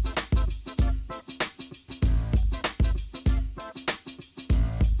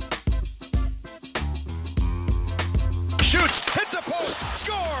 Shoots, hit the post,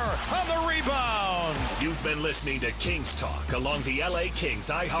 score on the rebound. You've been listening to Kings Talk along the LA Kings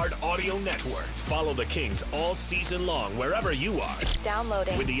iHeart Audio Network. Follow the Kings all season long wherever you are.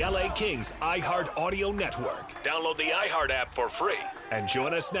 Downloading with the LA Kings iHeart Audio Network. Download the iHeart app for free and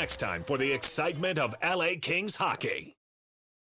join us next time for the excitement of LA Kings hockey.